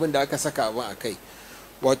golden abin da aka saka abin a kai.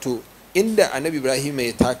 Wato inda Annabi Ibrahim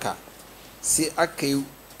ya taka, sai aka yi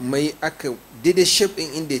daidai shape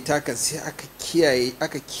din inda ya taka, sai aka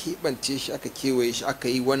keɓance shi, aka kewaye shi, aka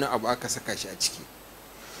yi wani abu aka saka shi a ciki.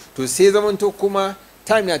 To sai zamanto kuma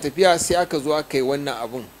time na tafiya, sai aka zo aka yi wannan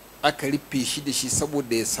abun, aka rufe shi da shi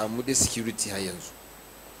saboda ya samu da security har yanzu.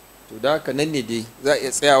 To da haka nan ne dai za a iya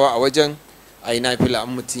tsayawa a wajen a yi nafila, an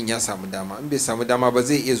mutum ya samu dama. In bai samu dama ba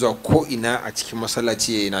zai iya zuwa ko ina a cikin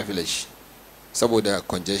masallaci ya yi nafila shi saboda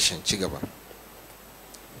congestion. Ci gaba.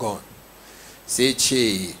 Gone. Sai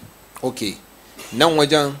ce okay, nan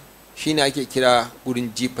wajen shine ake kira gurin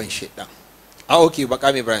jifan shaidan. Okay,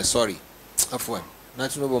 Maqam Ibrahim, sorry, afwan, na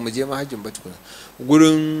tuno ba mu je mahajjin ba tukuna.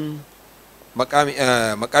 Gurin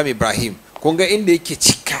Maqam Ibrahim, kun ga inda ake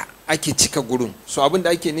cika gurin. So abin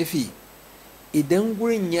da ake nufi, idan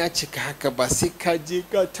gurin ya cika haka ba sai ka je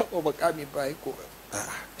ka taba Maqam Ibrahim ko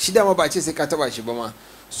shi dama ba ce sai ka taba shi ba ma.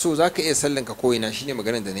 So zaka iya sallanka ko ina, shine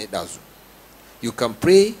maganar da ne dazu. You can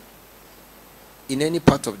pray in any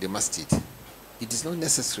part of the masjid. It is not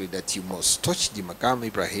necessary that you must touch the Maqam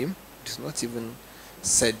Ibrahim. It is not even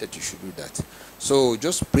said that you should do that. So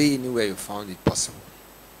just pray anywhere you found it possible.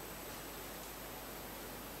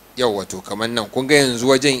 Yawa, to kamar nan kun ga yanzu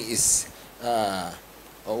wajen is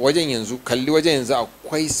wajen yanzu, kalli wajen yanzu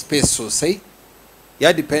akwai space sosai.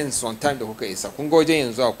 Ya depends on time da kuka isa. Kun ga wajen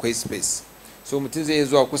yanzu akwai space, so mutum zai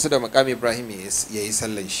zuwa kusa da Maqam Ibrahim ya yi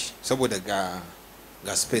sallan shi, saboda ga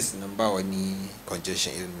space nan ba wani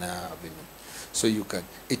congestion irin na abin. So you can,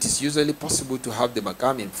 it is usually possible to have the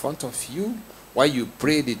Maqam in front of you while you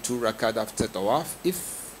pray the 2 rakat after tawaf,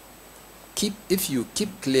 if you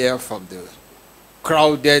keep clear from the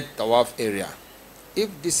crowded tawaf area. If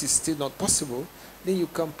this is still not possible, then you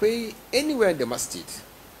can pray anywhere in the masjid.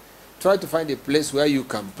 Try to find a place where you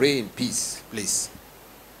can pray in peace, please.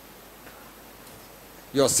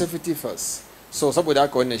 Your safety first. So saboda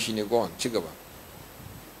haka wannan shine go on, ci gaba.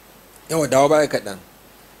 Yawa dawo baya kaɗan,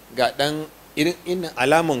 ga ɗan irin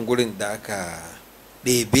alaman gurin da aka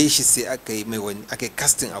ɗebe shi sai aka yi mai wani aka yi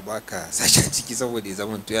casting abu aka sashi ciki saboda ya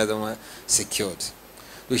zama to ya zama secured.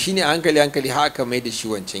 To shine a hankali hankali haka mai da shi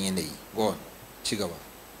wancan yanayi. Go on, ci gaba.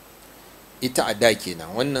 Ita a da kenan,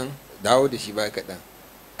 wannan dawo da shi baya kaɗan.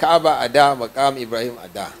 Ka'aba a da, maqam Ibrahim a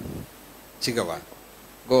da. Ci gaba.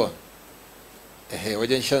 Go on.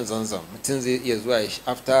 Wajen shan zanzan mutum zai iya zuwa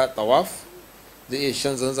after tawaf zai iya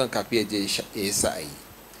shan zanzan kafin ya je ya yi sa'ayi.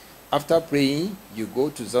 After praying, you go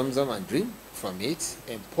to Zamzam and drink from it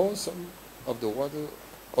and pour some of the water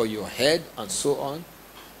on your head and so on.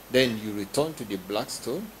 Then you return to the black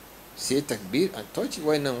stone, say takbir and touch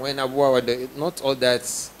wannan abubuwa wadda not all that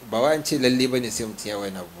ba wa an ce lalle bane sai mutum ya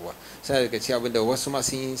wani abubuwa. Sai daga cikin abin da wasu ma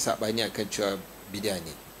sun yi sabani akan cewa bid'a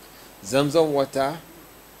ne. Zamzam water,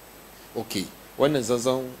 okay, wannan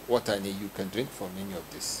Zamzam water ne, you can drink from any of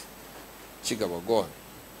this. Ci gaba, go on.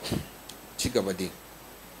 Ci gaba dai.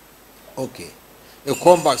 Okay,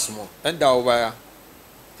 come back small and dawo baya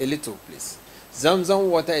a little please. Zamzam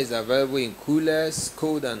water is available in coolers,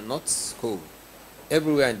 cold and not cold,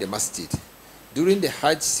 everywhere in the masjid. During the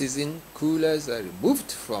Hajj season, coolers are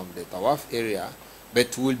removed from the Tawaf area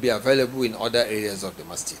but will be available in other areas of the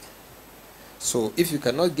masjid. So if you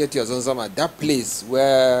cannot get your Zamzam at that place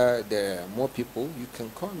where there are more people, you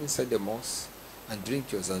can come inside the mosque and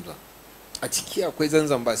drink your Zamzam. A ciki akwai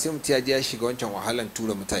Zamzam ba sai mutum ya je ya shiga wancan wahalan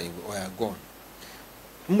tura mutane ba, ya gone.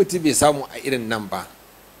 In mutum bai samu a irin nan ba,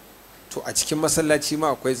 to a cikin masallaci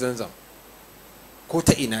ma akwai Zamzam ko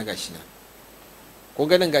ta ina gashi nan. Kun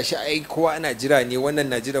ga nan gashi ai kowa ana jira ne, wannan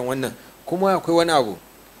na jiran wannan, kuma akwai wani abu.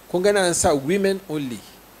 Kun ga nan sa women only,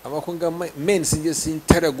 amma kun ga men sun je sun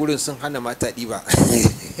tara gurin sun hana mata ɗiba.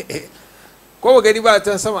 Ko ba gari ba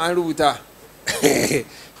ta sama an rubuta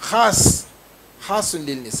hasun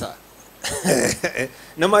lil nisa.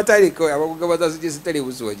 Na mata ne kawai, amma kun ga maza su je su tare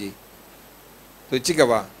musu waje. To ci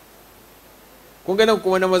gaba. Kun ga nan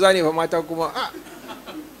kuma na maza ne fa, mata kuma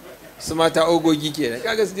su mata ogogi kenan,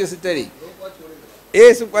 kaga su je su tare.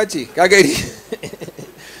 Sun kwace, kaga ri.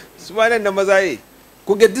 Su ma nan na maza ne.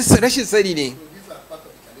 Kun ga duk rashin sani ne.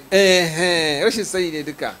 Rashin sani ne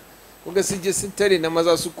duka. Kun ga sun je sun tare na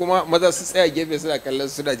maza, su kuma maza su tsaya gefe suna kallon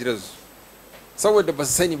suna jiran su. Saboda ba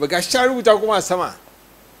su sani ba, ga sha rubuta kuma a sama.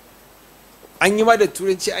 An yi ma da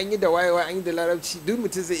turanci, an yi da wayewa, an yi da larabci, duk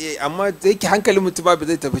mutum zai iya, amma da yake hankalin mutum ba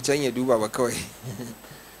zai tafi can ya duba ba kawai.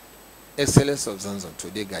 Excellence of Zamzam,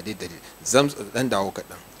 to dai ga dai da Zamzam dan dawo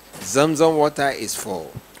kaɗan. Zamzam water is for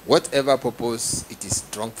whatever purpose it is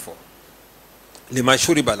drunk for. Lima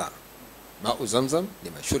shuribala. Ma'u Zamzam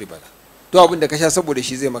lima shuribala. To abin da ka sha saboda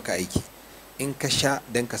shi zai maka aiki. In ka sha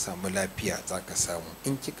dan ka samu lafiya za ka samu.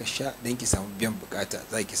 In kika sha dan ki samu biyan bukata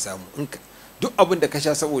za ki samu. Duk abin da ka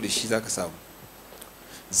sha saboda shi za ka samu.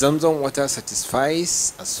 Zamzam water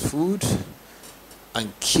satisfies as food and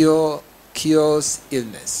cures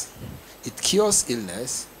illness. It cures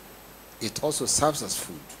illness. It also serves as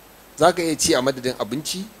food. Za ka iya ci a madadin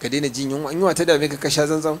abinci, ka daina jin yunwa. In yunwa ta dame ka sha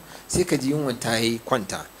Zamzam sai ka ji yunwan ta yi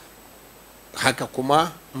kwanta. Haka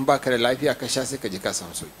kuma in baka da lafiya ka sha sai ka ji ka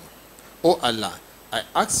samu sauki. Oh Allah, I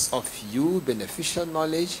ask of you beneficial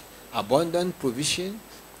knowledge, abundant provision,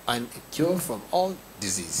 and a cure from all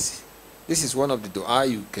disease. This is one of the dua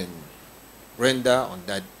you can render on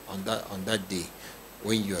that day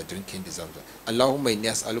when you are drinking the Zamzam. Allahumma inni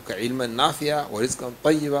as'aluka ilman nafi'a wa rizqan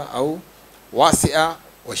tayyiba aw wasi'a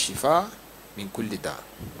wa shifa min kulli da.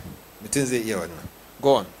 Mutum zai iya wannan.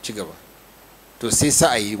 Go on, ci gaba. To sai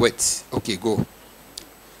sa'ayi, wait. Okay, go.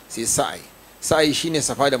 Sai sa'ayi. Sa'ayi shine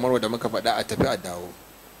safa da marwa da muka faɗa a tafi a dawo.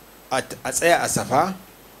 A tsaya a safa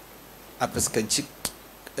a fuskanci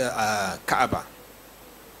Ka'aba.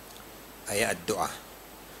 A yi addu'a.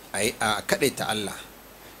 A kaɗaita Allah.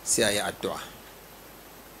 Sai a yi addu'a.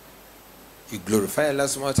 You glorify Allah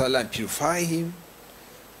subhanahu wa ta'ala and purify Him.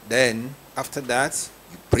 Then after that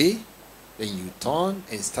you pray. Then you turn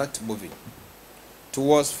and start moving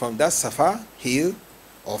towards from that Safa hill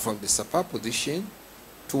or from the Safa position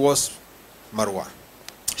towards Marwa.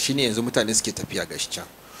 Shine yanzu mutane suke tafiya gashi can.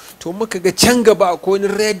 To muka ga can gaba akwai wani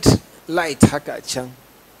red light haka can.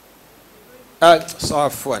 So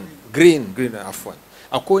afwan, green afwan.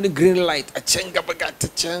 Akwai wani green light a can gaba ga ta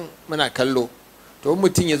can muna kallo. To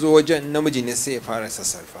mutum ya zo wajen namiji ne sai ya fara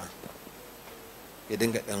sassarfa. Ya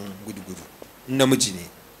dinga dan gudu-gudu. Namiji ne.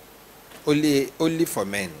 Only for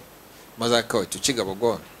men. Maza kawai, to ci gaba,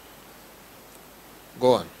 go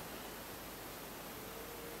on.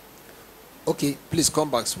 Okay, please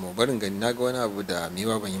come back small. Barin gani na ga wani abu da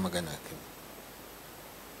miwa ban yi magana kai.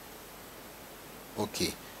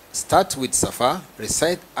 Okay, start with Safa,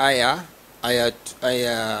 recite ayah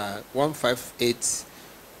 158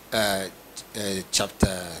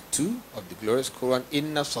 chapter 2 of the glorious Quran,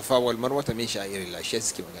 Inna Safa wal Marwa min sha'irillah. Shi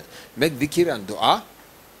suke magana. Make dhikr and dua.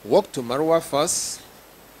 Walk to Marwa first.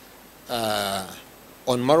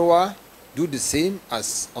 On Marwa, do the same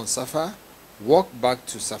as on Safa. Walk back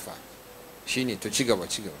to Safa. Shine to cigaba.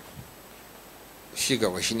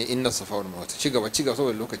 Cigaba shine Inna Safa wal Marwa. Cigaba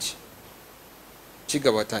saboda lokaci.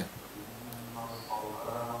 Cigaba time.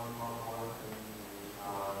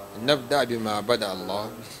 Nabda bima bada Allah.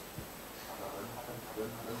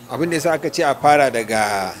 Abin da yasa aka ce a fara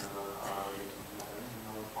daga,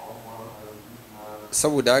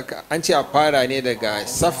 saboda haka an ce a fara ne daga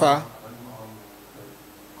Safa.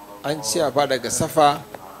 An ce a fara daga Safa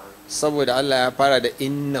saboda Allah ya fara da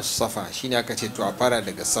Inna Safa, shine aka ce to a fara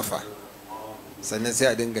daga Safa, sannan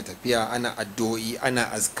sai a dinga tafiya ana addu'o'i,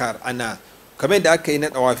 ana azkar, ana kamar yadda aka yi na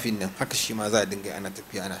tawafin nan, haka shi ma za a dinga ana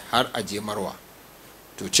tafiya ana har a je Marwa.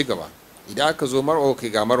 To ci gaba, idan aka zo Marwa, kai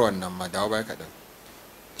ga Marwan nan ma dawo baya kaɗan,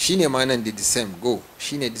 shine ma nan the same go,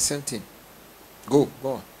 shine the same thing, go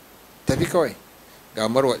tafi kawai ga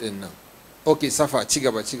Marwa din nan. Okay, Safa, ci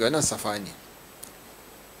gaba nan Safa ne.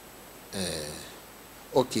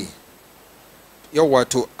 Okay, yau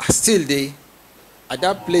wato still dai a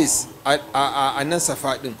that place a nan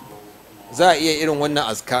Safa din za a iya irin wannan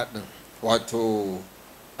azkar din, wato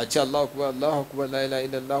a ce Allahu akbar la ilaha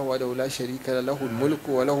illallah wa la sharika lahu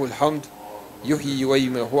mulku wa lahu alhamd yuhyi wa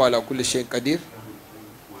yumiitu huwa ala kulli shay'in qadir.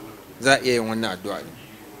 Za a iya yin wannan addu'a din.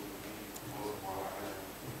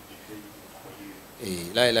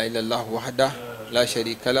 La ilaha illallah wahda la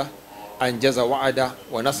sharika lahu anjaza wa'ada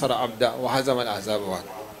wa nasara abda wa hazama al-ahzaba wa.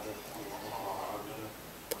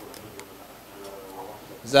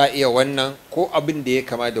 Za a iya wannan ko abin da ya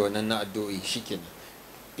kama da wannan na addu'o'i shikenan.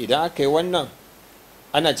 Idan aka yi wannan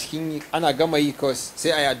ana gama yi kawai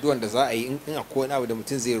sai a yi addu'an da za a yi, in akwai wani abu da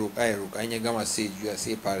mutum zai roƙa ya roƙa, in ya gama sai ya juya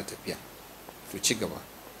sai ya fara tafiya. To ci gaba.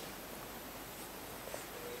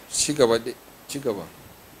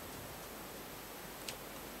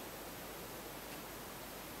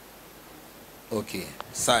 Okay,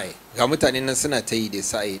 sa'i ga mutane nan suna ta yi da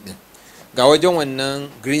sa'i din. Ga wajen wannan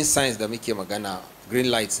green signs da muke magana, green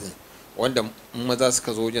lights din, wanda maza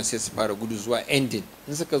suka zo wajen sai su fara gudu zuwa ending,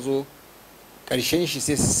 in suka zo ƙarshen shi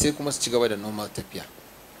sai kuma su ci gaba da normal tafiya.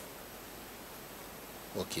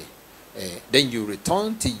 Okay, then you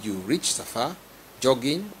return till you reach Safa,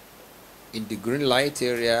 jogging in the green light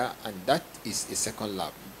area, and that is a second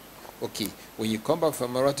lap. Okay, when you come back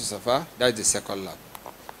from Marwa to Safa, that's the second lap.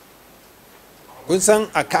 Kun san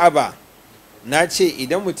a Ka'aba na ce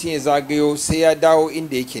idan mutum ya zagayo sai ya dawo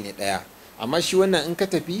inda yake ne ɗaya, amma shi wannan in ka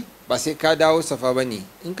tafi ba sai ka dawo Safa ba ne,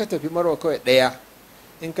 in ka tafi Marwa kawai ɗaya,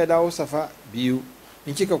 in ka dawo Safa 2,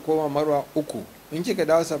 in kika koma Marwa 3, in kika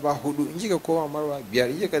dawo Safa 4, in kika koma Marwa 5,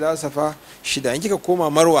 in kika dawo Safa 6, in kika koma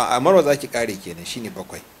Marwa, a Marwa za ki kare kenan shine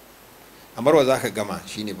 7, a Marwa za ka gama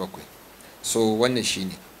shine 7. So wannan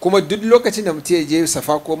shine, kuma duk lokacin da mutum ya je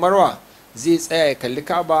Safa ko Marwa zai tsaya ya kalli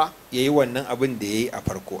Ka'aba ya yi wannan abin da ya yi a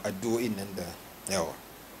farko, addu'o'in nan da yawa.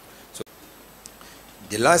 So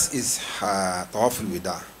the last is Tawaful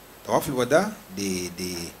Wada. Tawaful Wada,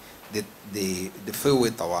 the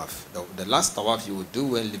farewell tawaf, the last tawaf you will do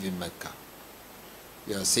when leaving Mecca.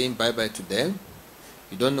 You are saying bye bye to them.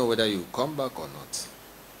 You don't know whether you will come back or not.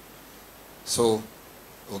 So,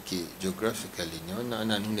 okay, geographically,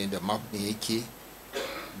 ana nuna da map ne yake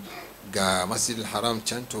ga Masjid al-Haram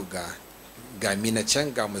can, to ga Mina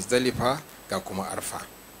can, ga Muzdalifa, ga kuma Arfa,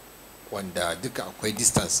 wanda duka akwai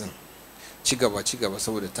distance din. Ci gaba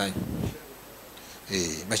saboda time.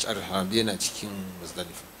 Mash'ar al-Haram yana cikin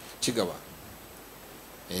Muzdalifa. Ci gaba.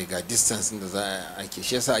 Ga distance da za a ake,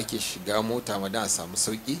 shi yasa ake shiga mota ma da a samu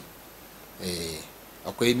sauki.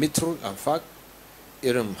 Akwai metro, in fact,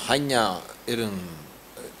 irin hanya irin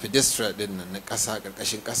pedestrian din nan na kasa,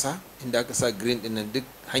 karkashin kasa, inda aka sa green din nan, duk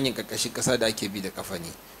hanyar karkashin kasa da ake bi da kafa ne.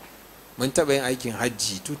 Mun taɓa yin aikin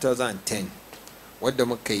hajji 2010 wadda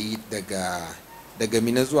muka yi daga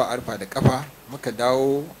Mina zuwa Arfa da kafa, muka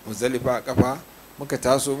dawo Muzdalifa a kafa, muka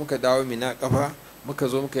taso muka dawo Mina a kafa, muka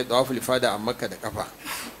zo muka yi tawaful ifada a Makka da kafa.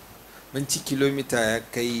 Mun ci kilomita ya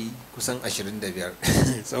kai kusan 25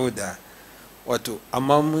 saboda wato,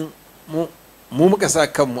 amma mu muka sa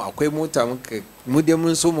kanmu, akwai mota, mu dai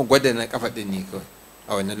mun so mu gwada na kafa din ne kawai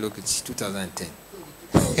a wannan lokaci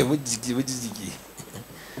 2010. mu jiki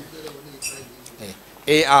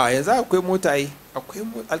yanzu akwai mota ai, akwai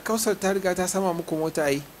Alkausar ta riga ta sama muku mota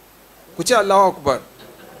ai, ku ce Allahu akbar.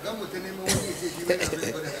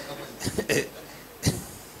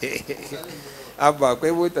 Abba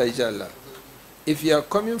akwai mota insha Allah. If you are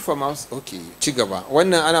coming from us, okay, ci gaba.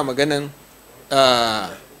 Wannan ana maganan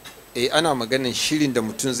ana maganin shirin da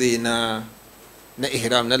mutum zai na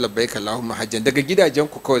ihram na labbaik Allahumma hajjan daga gidajen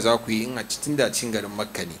ku kawai za ku yi in a cikin dacin garin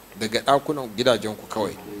Makka ne, daga ɗakunan gidajen ku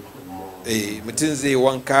kawai mutum zai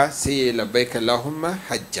wanka sai ya yi labbaik Allahumma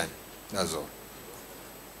hajjan nazo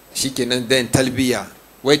shikenan dan talbiya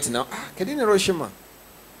wait now ka dina roshin ma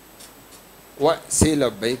say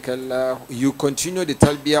labbaik Allah, you continue the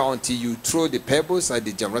talbiya until you throw the pebbles at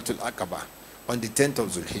the Jamratul Aqaba on the 10th of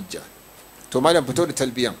Zulhijjah. To malam fito da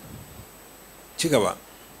talbiyan ci gaba.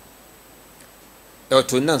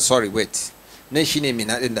 To nan sorry wait, nan shine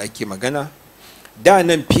mina din da ake magana. Da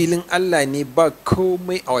nan filin Allah ne ba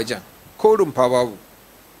komai a wajen, ko rumfa babu.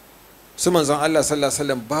 Su manzon Allah sallallahu alaihi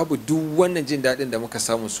wasallam babu duk wannan jin dadin da muka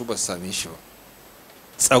samu su ba su same shi ba.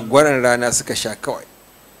 Tsagwaran rana suka sha kawai.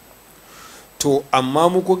 To amma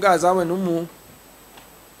mu kun ga a zamaninmu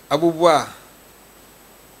abubuwa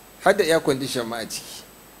har da air condition ma a ciki,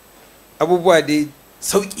 abubuwa dai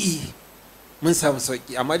sauƙi, mun samu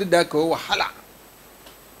sauƙi, amma duk da haka wahala,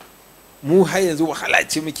 mu har yanzu wahala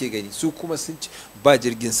ce muke gani. Su kuma sun ci ba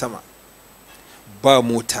jirgin sama, ba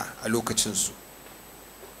mota a lokacinsu,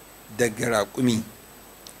 daga raƙumi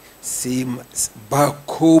sai ba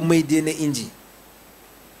komai dai na inji,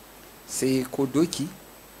 sai ko doki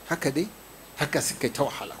haka dai, haka suka ta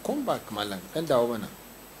wahala. Kun ba kamalan ɗan dawo mana.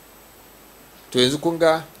 To yanzu kun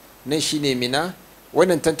ga nan shine mina,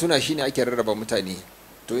 wannan tantuna shine ake rarraba mutane.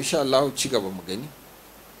 To insha Allah ci gaba mu gani.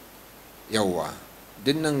 Yawwa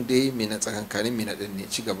dinnan dai mina, tsakankanin mina din ne.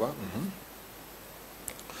 Ci gaba.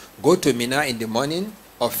 Go to Mina in the morning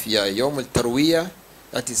of your Yawmul Tarwiyah,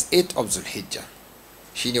 that is 8th of Zulhijjah.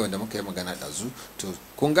 Shine wanda muka yi magana ɗazu. To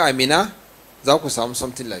kun ga a Mina za ku samu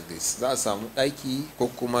something like this. Za a samu ɗaki ko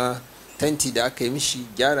kuma tanti da aka yi mishi,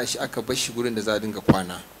 gyara shi aka bar shi gurin da za a dinga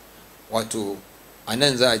kwana. Wato a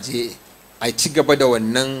nan za a je a ci gaba da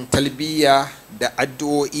wannan talbiya da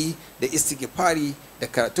addu'o'i da istighfari da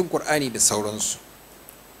karatun Qur'ani da sauransu.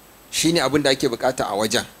 Shine abin da ake bukata a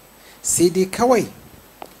wajen. Sai dai kawai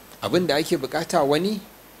abin da ake bukata wani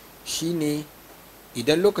shine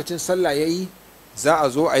idan lokacin sallah yayi za a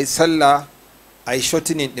zo a yi sallah, a yi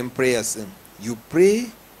shortening din prayers din. You pray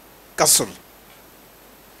qasr,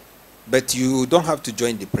 but you don't have to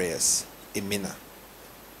join the prayers in Mina.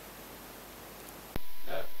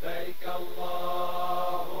 لبيك الله